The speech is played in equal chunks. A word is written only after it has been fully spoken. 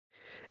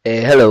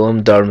Hello,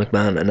 I'm Darren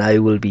McMahon, and I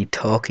will be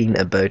talking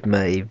about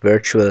my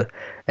virtual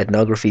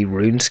ethnography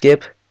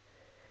Runescape,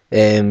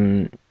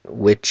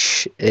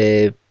 which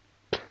I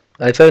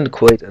found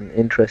quite an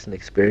interesting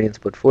experience.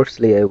 But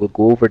firstly, I will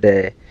go over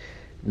the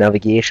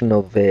navigation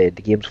of the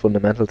game's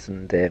fundamentals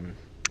and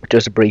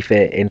just a brief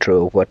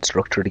intro of what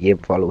structure the game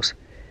follows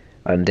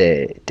and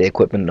the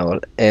equipment and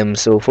all.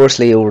 So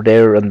firstly, over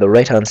there on the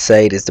right hand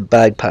side is the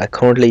backpack.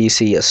 Currently, you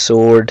see a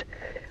sword,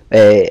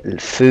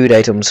 food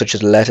items such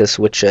as lettuce,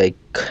 which I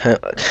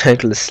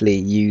countlessly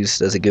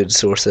used as a good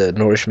source of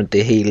nourishment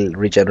to heal,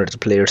 regenerate the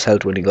player's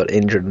health when he got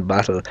injured in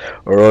battle,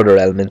 or other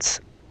elements.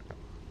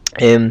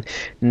 Um,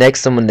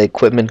 Next, I'm on the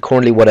equipment.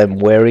 Currently, what I'm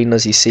wearing,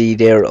 as you see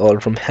there,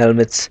 all from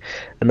helmets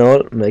and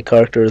all. My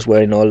character is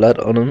wearing all that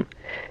on him.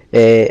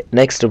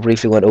 Next, I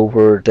briefly went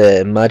over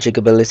the magic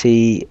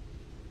ability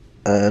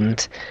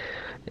and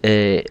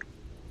uh,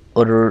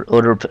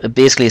 other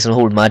basically some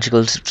whole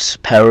magical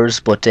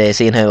powers, but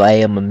seeing how I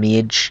am a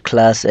mage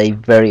class, I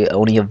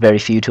only have very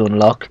few to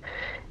unlock.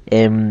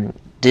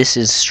 This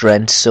is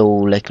strength, so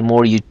like the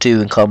more you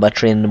do in combat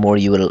training, the more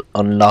you will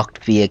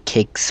unlock via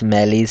kicks,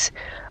 melees,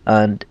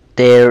 and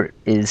there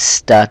is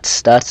stats.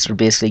 Stats will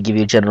basically give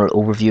you a general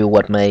overview of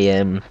what my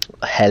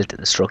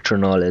health structure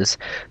and all is.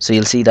 So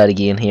you'll see that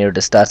again here.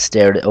 The stats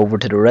there over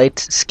to the right.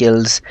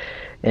 Skills,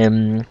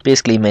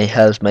 basically my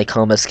health, my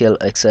combat skill,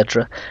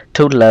 etc.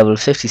 Total level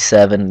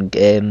 57,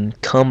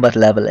 combat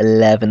level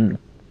 11.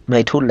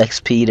 My total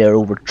XP there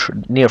over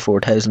near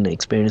 4,000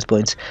 experience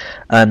points,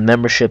 and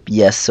membership,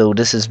 yes. So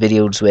this is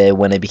videos where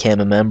when I became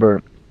a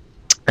member,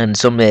 and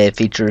some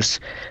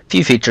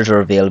few features are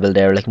available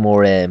there, like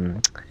more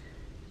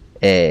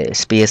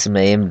space in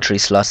my inventory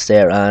slots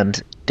there,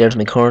 and there's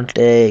my current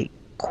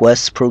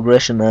quest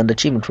progression and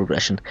achievement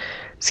progression.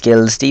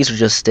 Skills, these are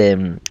just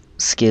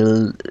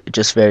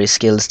various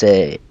skills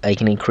that I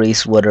can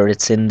increase, whether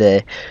it's in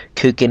the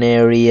cooking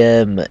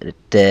area,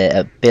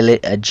 the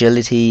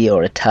agility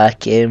or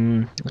attack,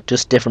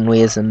 just different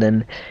ways, and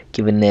then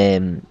given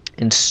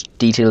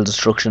detailed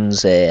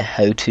instructions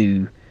how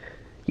to,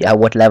 yeah,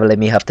 what level I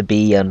may have to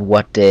be and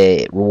what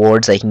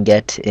rewards I can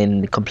get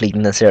in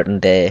completing a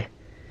certain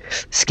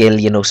skill,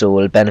 so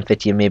it will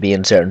benefit you maybe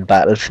in certain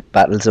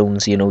battle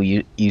zones,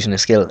 using a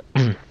skill.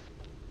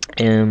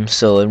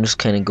 So I'm just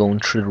kind of going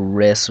through the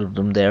rest of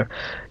them there.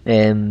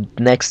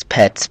 Next,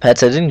 pets.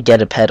 Pets. I didn't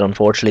get a pet,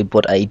 unfortunately,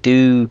 but I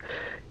do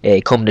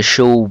come to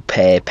show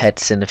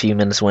pets in a few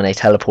minutes when I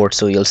teleport.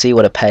 So you'll see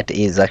what a pet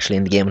is actually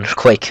in the game, and they're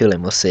quite cool, I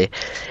must say.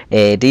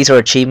 These are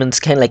achievements,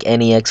 kind of like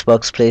any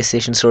Xbox,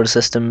 PlayStation sort of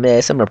system.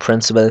 Similar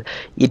principle.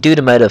 You do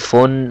them out of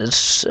fun.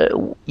 It's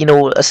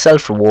a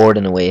self reward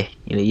in a way.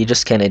 You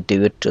just kind of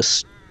do it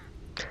just,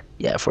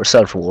 yeah, for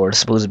self-reward, I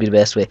suppose would be the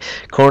best way.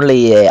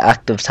 Currently,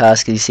 active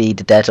task, you see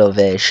the death of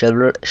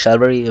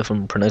Shalbury, if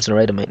I'm pronouncing it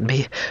right, it mightn't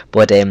be.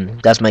 But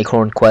that's my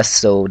current quest,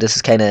 so this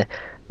is kind of,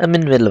 I'm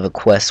in the middle of a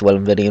quest while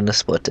I'm videoing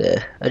this, but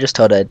I just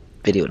thought I'd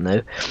video it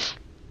now.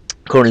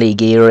 Currently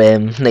gear,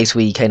 nice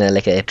wee kind of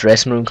like a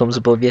dressing room comes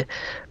above you.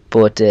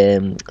 But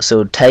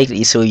so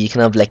title, so you can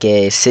have like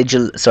a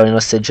sigil, sorry,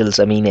 not sigils,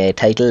 I mean a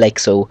title, like,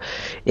 so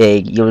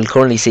you will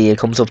currently see it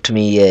comes up to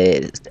me,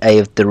 I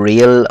have the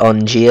real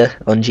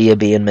Ungia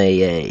being my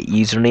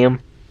username,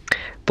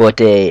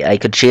 but I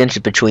could change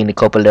it between a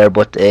couple there,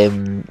 but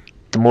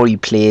the more you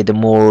play, the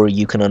more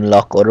you can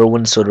unlock other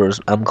ones. So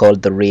I'm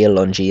called the real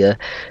Ungia.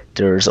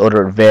 There's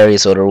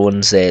various other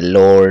ones,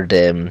 Lord,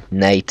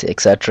 Knight,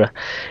 etc.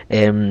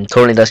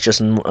 Currently, that's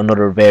just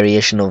another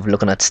variation of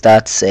looking at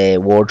stats,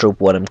 wardrobe,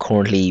 what I'm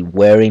currently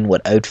wearing,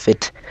 what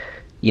outfit,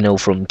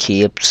 from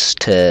capes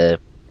to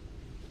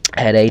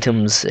head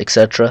items,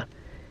 etc.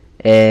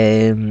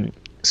 So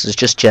it's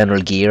just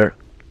general gear,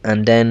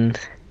 and then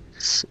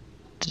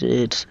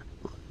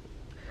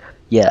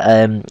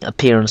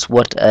appearance.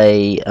 What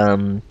I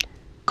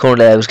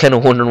currently, I was kind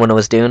of wondering when I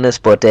was doing this,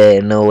 but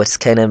no, it's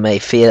kind of my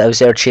fate. I was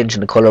there changing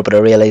the color, but I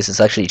realized it's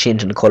actually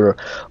changing the color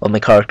of my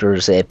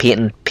character's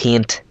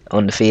paint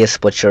on the face.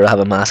 But sure, I have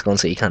a mask on,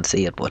 so you can't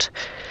see it. But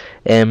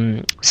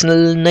some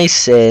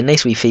nice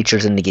wee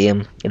features in the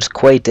game. It's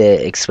quite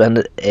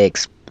explanatory.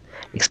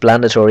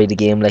 The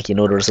game, like,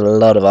 there's a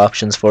lot of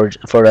options for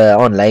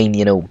online,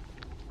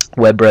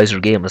 web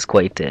browser game. Is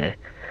quite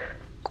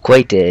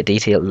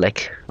detailed,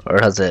 like, or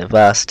has a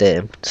vast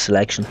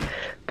selection.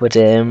 But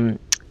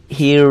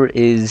here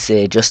is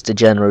just a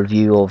general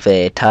view of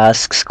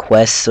tasks,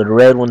 quests. So the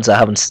red ones I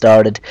haven't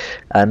started,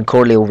 and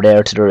currently over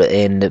there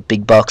in the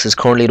big box is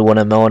currently the one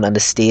I'm on, and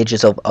the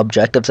stages of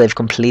objectives I've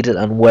completed,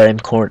 and where I'm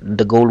current.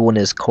 The gold one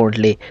is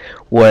currently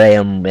where I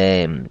am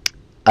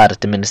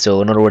at the minute.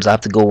 So in other words, I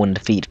have to go and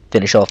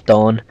finish off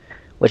Dawn,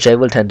 which I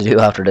will tend to do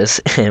after this.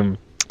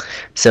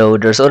 So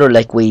there's other,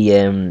 like, we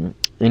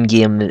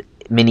in-game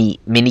mini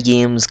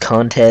games,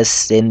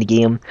 contests in the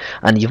game,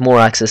 and you have more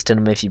access to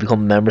them if you become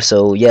a member.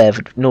 So yeah, I've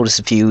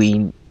noticed a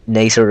few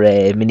nicer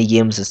mini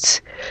games.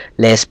 It's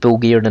less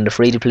bogier than the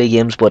free to play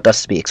games, but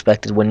that's to be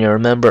expected when you're a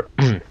member.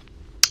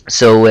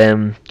 So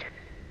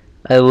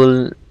I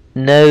will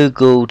now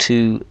go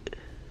to,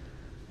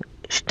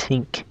 I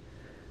think,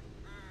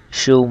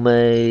 show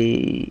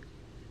my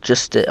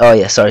just oh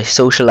yeah, sorry,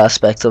 social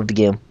aspects of the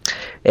game.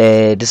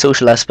 The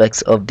social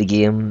aspects of the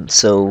game.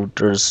 So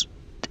there's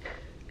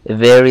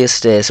various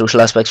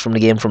social aspects from the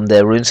game from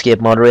the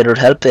Runescape moderator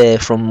help,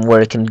 from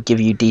where it can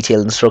give you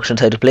detailed instructions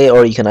how to play,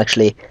 or you can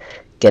actually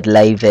get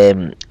live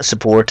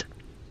support.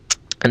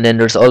 And then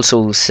there's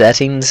also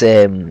settings.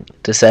 The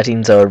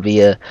settings are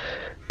via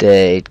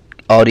the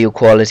audio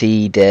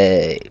quality,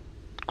 the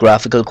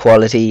graphical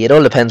quality. It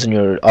all depends on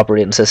your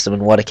operating system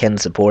and what it can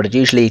support. It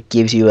usually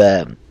gives you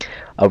a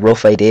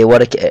rough idea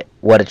what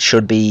it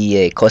should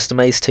be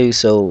customized to.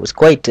 So it's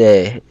quite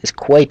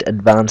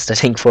advanced, I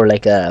think, for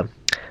like a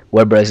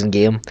web browsing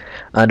game.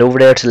 And over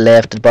there to the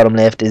left, the bottom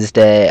left, is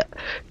the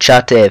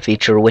chat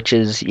feature, which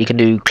is you can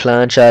do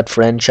clan chat,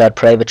 friend chat,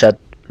 private chat,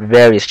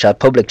 various chat,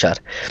 public chat.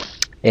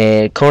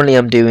 Currently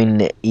I'm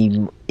doing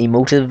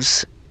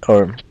emotives,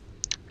 or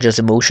just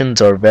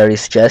emotions, or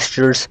various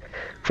gestures,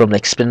 from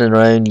like spinning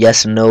around,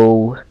 yes and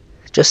no,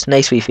 just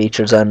nice wee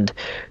features. And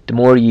the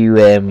more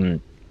you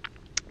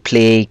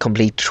play,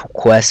 complete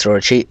quests or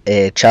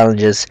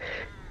challenges,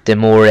 the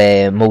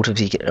more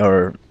motives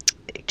or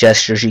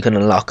gestures you can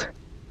unlock.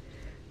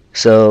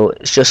 So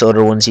it's just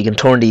other ones. You can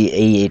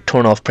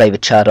turn off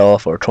private chat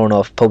off, or turn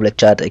off public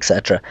chat,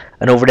 etc.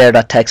 And over there,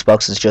 that text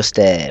box is just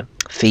a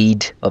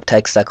feed of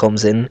text that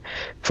comes in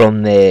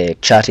from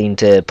chatting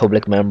to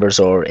public members,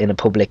 or in a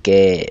public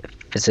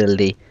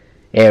facility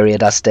area.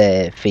 That's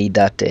the feed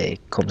that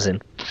comes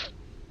in.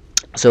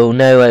 So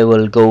now I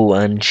will go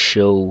and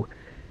show.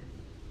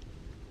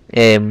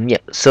 Yeah,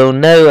 so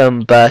now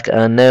I'm back,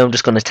 and now I'm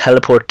just going to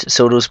teleport.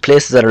 So those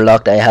places that are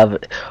locked, I have,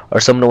 are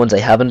some of the ones I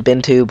haven't been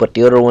to, but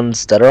the other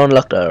ones that are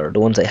unlocked are the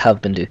ones I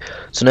have been to.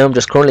 So now I'm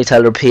just currently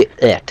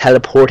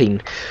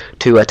teleporting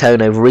to a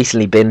town I've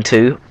recently been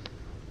to,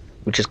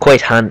 which is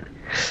quite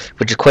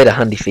a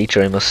handy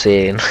feature, I must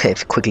say, and I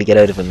quickly get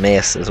out of a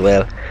mess as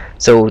well.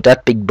 So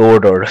that big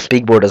board, or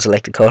big board as I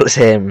like to call it,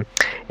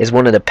 is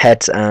one of the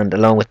pets, and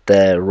along with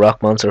the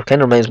rock monster,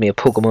 kind of reminds me of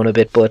Pokemon a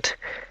bit, but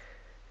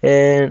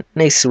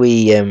nice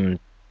wee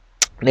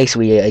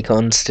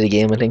icons to the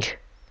game, I think.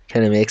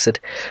 Kind of makes it.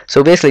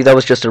 So basically, that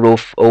was just a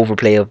rough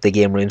overplay of the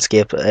game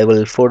RuneScape. I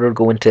will further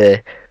go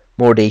into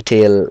more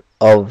detail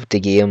of the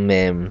game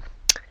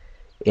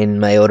in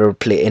my other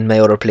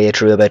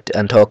playthrough, about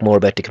and talk more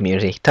about the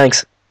community.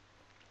 Thanks.